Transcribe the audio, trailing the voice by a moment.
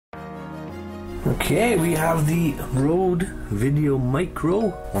Okay, we have the Rode Video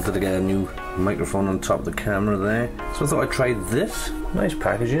Micro. Wanted to get a new microphone on top of the camera there, so I thought I'd try this. Nice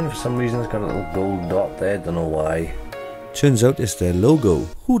packaging. For some reason it's got a little gold dot there, don't know why. Turns out it's their logo.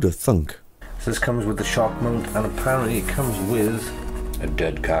 Who'd have thunk? So this comes with the shock mount, and apparently it comes with a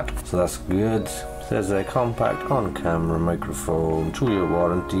dead cat, so that's good. Says a compact on-camera microphone, 2-year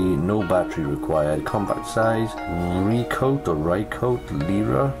warranty, no battery required, compact size, recoat or Rycoat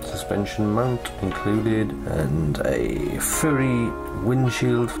Lira suspension mount included, and a furry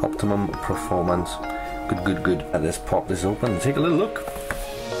windshield, optimum performance. Good. Let's pop this open and take a little look.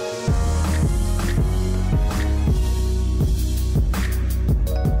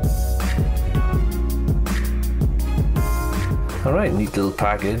 Alright, neat little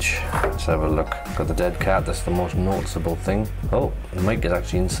package. Let's have a look. Got the dead cat, that's the most noticeable thing. Oh, the mic is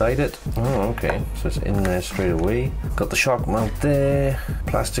actually inside it. Oh, okay, so it's in there straight away. Got the shock mount there.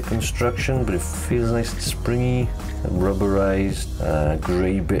 Plastic construction, but it feels nice and springy. A rubberized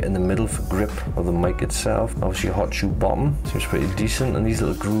grey bit in the middle for grip of the mic itself. Obviously a hot shoe bottom. Seems pretty decent. And these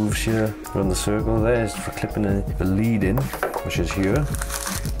little grooves here around the circle there is for clipping the lead in, which is here.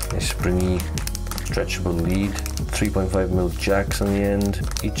 A springy stretchable lead, 3.5mm jacks on the end,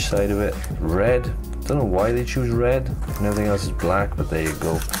 each side of it. Red, don't know why they choose red, and everything else is black, but there you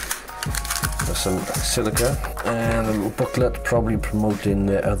go. There's some silica, and a little booklet, probably promoting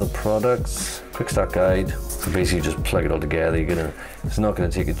their other products. Quick start guide, so basically just plug it all together. It's not going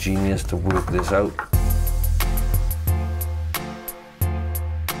to take a genius to work this out.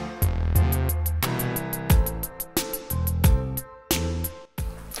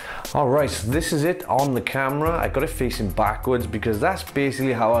 Alright, so this is it on the camera. I got it facing backwards because that's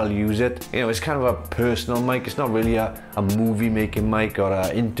basically how I'll use it. You know, it's kind of a personal mic. It's not really a movie making mic or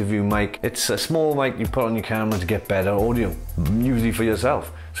an interview mic. It's a small mic you put on your camera to get better audio, usually for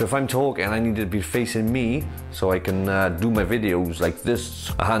yourself. So if I'm talking, I need it to be facing me so I can do my videos like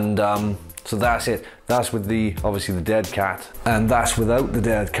this. And so that's it. That's with obviously the dead cat, and that's without the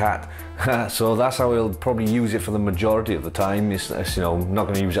dead cat. So that's how I'll probably use it for the majority of the time. It's you know, not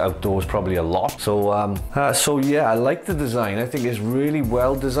going to use it outdoors probably a lot. So yeah, I like the design. I think it's really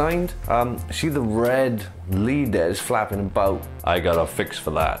well designed. See the red lead there is flapping about. I got a fix for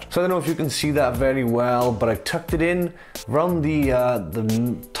that. So I don't know if you can see that very well, but I've tucked it in around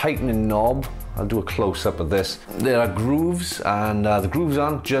the tightening knob. I'll do a close-up of this. There are grooves, and the grooves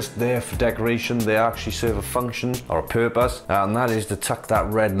aren't just there for decoration. They actually serve a function or a purpose, and that is to tuck that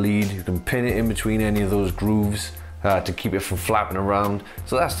red lead. You can pin it in between any of those grooves to keep it from flapping around.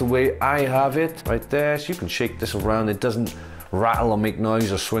 So that's the way I have it right there. So you can shake this around. It doesn't rattle or make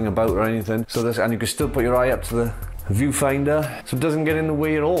noise or swing about or anything. So and you can still put your eye up to the viewfinder, so it doesn't get in the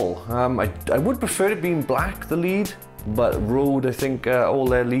way at all. I would prefer it being black, the lead, but Rode, I think all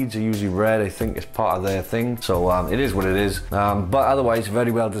their leads are usually red. I think it's part of their thing, so it is what it is. But otherwise,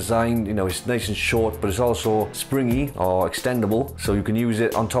 very well designed. You know, it's nice and short, but it's also springy or extendable, so you can use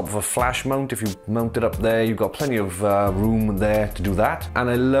it on top of a flash mount. If you mount it up there, you've got plenty of room there to do that. And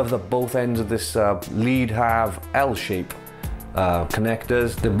I love that both ends of this lead have L-shape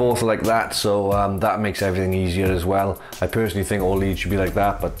connectors. They're both like that, so that makes everything easier as well. I personally think all leads should be like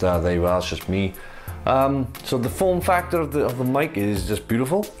that, but there you are, it's just me. So the form factor of the mic is just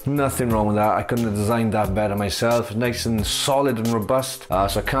beautiful. Nothing wrong with that. I couldn't have designed that better myself. It's nice and solid and robust,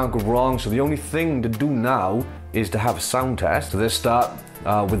 so I can't go wrong. So the only thing to do now is to have a sound test. So let's start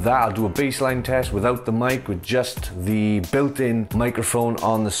with that. I'll do a baseline test without the mic, with just the built-in microphone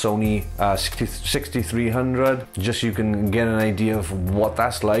on the Sony 6300, just so you can get an idea of what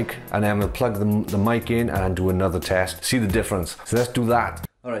that's like. And then we'll plug the mic in and do another test, see the difference. So let's do that.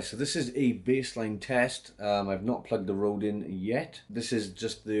 Alright, so this is a baseline test. I've not plugged the Rode in yet. This is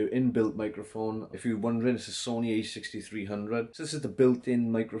just the inbuilt microphone. If you're wondering, it's a Sony a6300. So this is the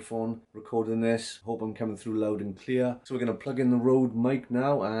built-in microphone recording this. Hope I'm coming through loud and clear. So we're going to plug in the Rode mic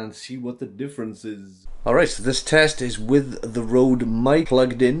now and see what the difference is. Alright, so this test is with the Rode mic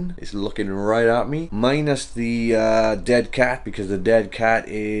plugged in. It's looking right at me. Minus the dead cat, because the dead cat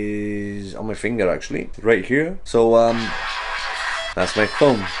is on my finger actually. Right here. So that's my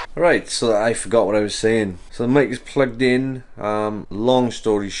phone. Right, so I forgot what I was saying. So the mic is plugged in. Long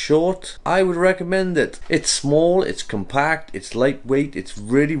story short, I would recommend it. It's small, it's compact, it's lightweight, it's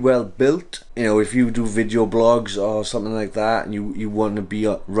really well built. You know, if you do video blogs or something like that, and you want to be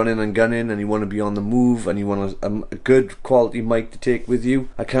running and gunning, and you want to be on the move, and you want a good quality mic to take with you,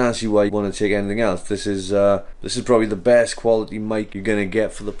 I can't see why you want to take anything else. This is probably the best quality mic you're gonna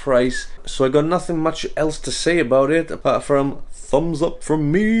get for the price. So I got nothing much else to say about it apart from thumbs up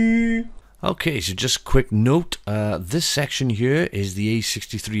from me. Okay, so just a quick note, this section here is the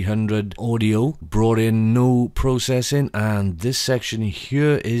A6300 audio, brought in no processing, and this section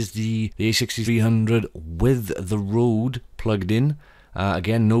here is the A6300 with the Rode plugged in.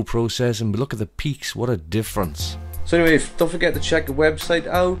 Again, no processing, but look at the peaks, what a difference. So anyway, don't forget to check the website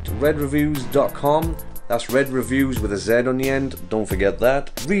out, redreviews.com. That's Red Reviews with a Z on the end, don't forget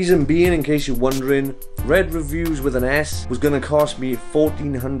that. Reason being, in case you're wondering, Red Reviews with an S was going to cost me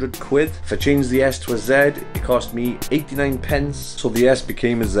 1400 quid. If I changed the S to a Z, it cost me 89 pence, so the S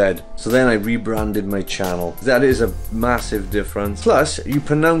became a Z. So then I rebranded my channel. That is a massive difference. Plus, you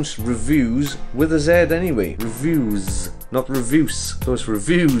pronounce reviews with a Z anyway. Reviews, not reviews. So it's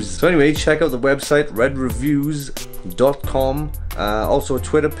reviews. So anyway, check out the website, redreviews.com. Also a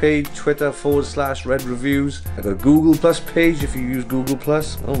Twitter page, twitter.com/redreviews. I got a Google Plus page if you use Google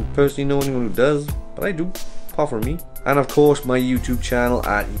Plus. I don't personally know anyone who does, but I do, apart from me. And of course my YouTube channel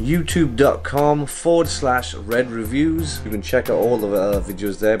at youtube.com/redreviews. You can check out all the other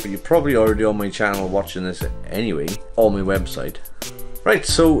videos there, but you're probably already on my channel watching this anyway, on my website. Right,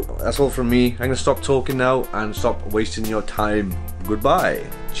 so that's all from me. I'm going to stop talking now and stop wasting your time. Goodbye.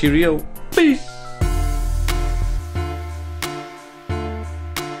 Cheerio. Peace.